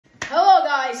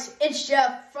guys, it's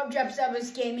Geoff from Geoff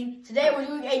Gaming. Today we're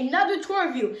doing another tour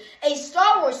review, a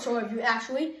Star Wars tour review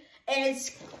actually, and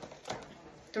it's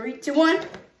 3, 2, 1.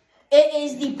 It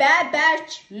is the Bad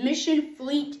Batch Mission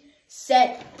Fleet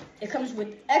set. It comes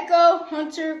with Echo,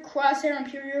 Hunter, Crosshair,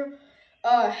 Imperial,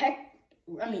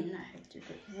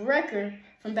 Wrecker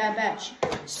from Bad Batch.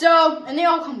 So, and they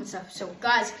all come with stuff. So,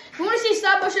 guys, if you want to see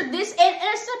stop motion, this and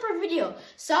a separate video,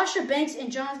 Sasha Banks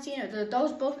and John Cena,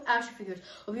 those both action figures,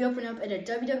 will be opened up in a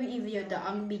WWE video that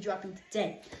I'm going to be dropping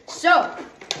today. So,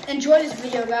 enjoy this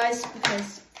video, guys,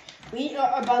 because we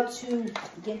are about to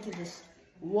get into this.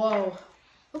 Whoa.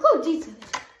 Look how detailed this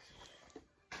is.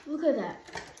 Look at that.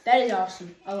 That is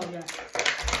awesome. I love that.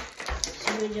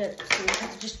 So we have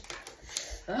to just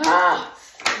there.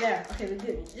 Okay, we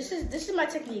good. This is my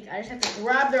technique. I just have to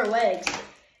grab their legs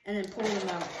and then pull them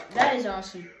out. That is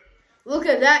awesome. Look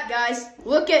at that, guys.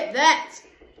 Look at that.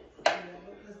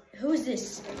 Who is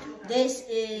this? This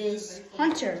is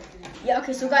Hunter. Yeah,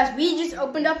 okay, so guys, we just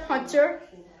opened up Hunter.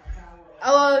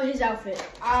 I love his outfit.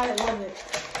 I love it.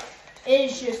 It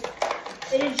is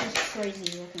just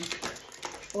crazy looking.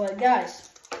 But guys,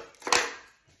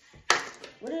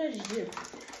 what did I just do?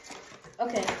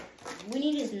 Okay, we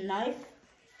need his knife.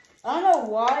 I don't know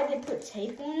why they put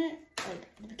tape on it.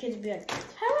 Like, the kids would be like,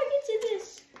 how do I get to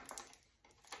this?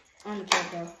 I'm gonna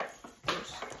kill it though.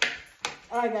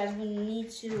 Alright guys, we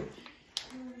need to.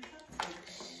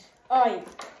 Alright.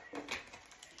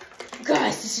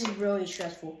 Guys, this is really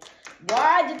stressful.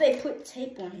 Why did they put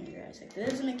tape on here, guys? Like, that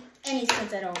doesn't make any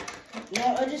sense at all. You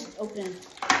know, I just opened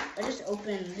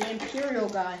the Imperial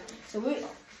guy. So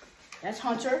that's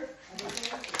Hunter.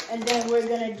 And then we're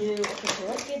gonna do, okay, so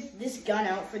let's get this gun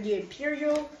out for the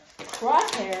Imperial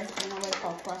Crosshair. I don't know what it's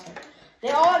called, Crosshair.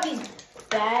 They all have these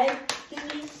bag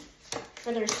thingies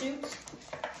for their suits,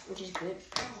 which is good.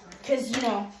 Because, you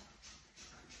know,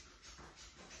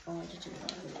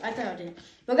 I thought I did.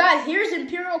 But guys, here's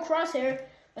Imperial Crosshair.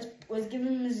 Let's give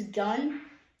him his gun.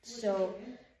 So,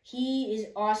 he is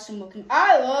awesome looking.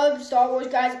 I love Star Wars,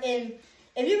 guys, and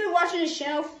if you've been watching this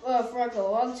channel for like a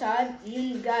long time,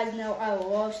 you guys know I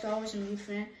love Star Wars. I'm a huge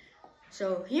fan.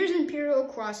 So here's Imperial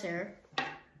Crosshair.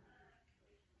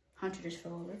 Hunter just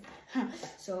fell over.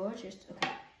 So let's just,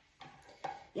 okay.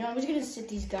 You know, I'm just gonna sit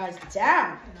these guys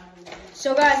down.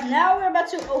 So guys, now we're about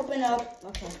to open up.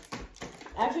 Okay.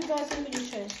 Actually, guys, let me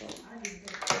just try this out.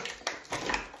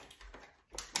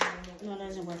 No, that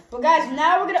doesn't work. But guys,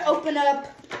 now we're gonna open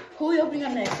up. Who are we opening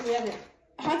up next? So we have it.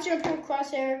 Hunter, Imperial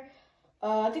Crosshair.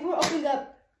 I think we're opening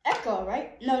up Echo,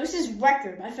 right? No, this is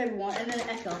Wrecker, my favorite one, and then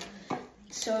Echo.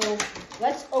 So,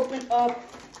 let's open up,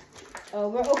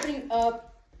 we're opening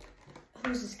up,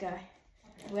 who's this guy?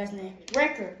 What's his name?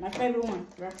 Wrecker, my favorite one,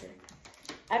 Wrecker.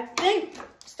 I think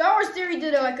Star Wars Theory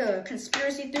did a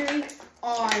conspiracy theory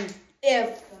on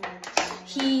if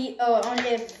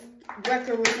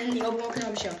Wrecker was in the Obi-Wan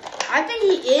Kenobi show. I think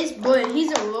he is, but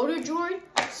he's a loader droid,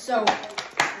 so,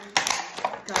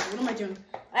 God, what am I doing?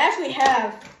 I actually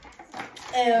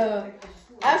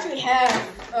have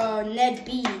Ned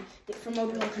B from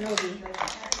Obi-Wan Kenobi.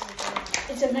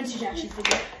 It's a vintage action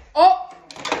figure. Oh,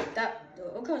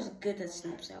 look how good that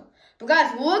snaps out. But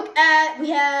guys, we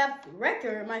have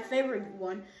Wrecker, my favorite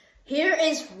one. Here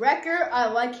is Wrecker. I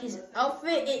like his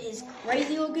outfit. It is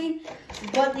crazy looking,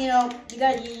 but you know,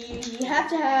 you have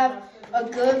to have a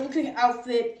good looking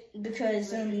outfit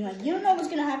because you don't know what's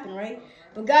gonna happen, right?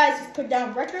 But guys, let's put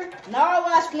down Wrecker. Now our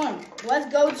last one. Let's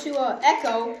go to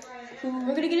Echo, who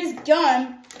we're gonna get his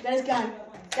gun. We got his gun.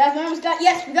 Guys, we almost got.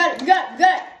 Yes, we got it.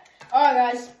 All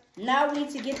right, guys. Now we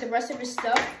need to get the rest of his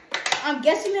stuff. I'm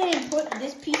guessing they didn't put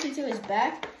this piece into his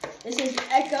back. This is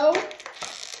Echo.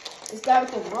 This guy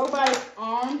with the robotic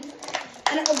arm.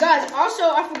 And guys, also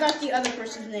I forgot the other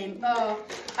person's name.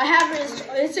 I have it.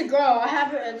 It's a girl. I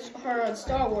have her on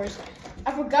Star Wars.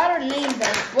 I forgot her name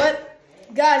though, but.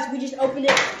 Guys, we just opened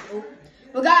it.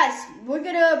 But guys, we're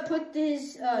gonna put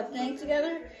this thing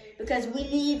together because we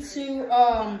need to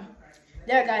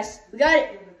there guys. We got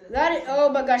it. Oh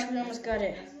my gosh, we almost got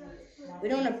it. We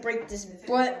don't want to break this,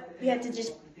 but we have to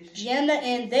just jam that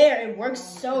in there. It works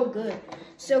so good.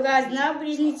 So guys, now we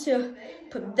just need to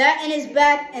put that in his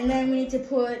back, and then we need to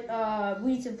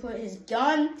put his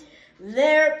gun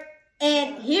there.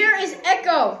 And here is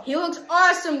Echo. He looks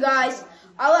awesome, guys.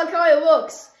 I like how he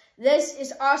looks. This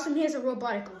is awesome. He has a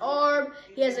robotic arm.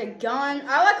 He has a gun.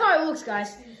 I like how it looks,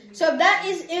 guys. So that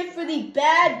is it for the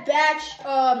Bad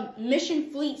Batch Mission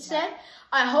Fleet set.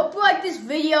 I hope you like this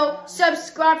video.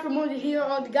 Subscribe for more to hear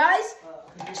all the guys.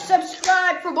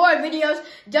 subscribe for more videos.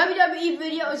 WWE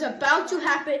video is about to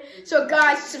happen. So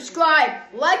guys, subscribe,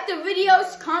 like the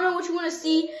videos, comment what you want to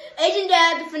see. Agent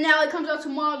Dad, the finale comes out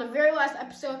tomorrow, the very last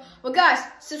episode. But guys,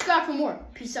 subscribe for more.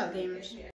 Peace out, gamers.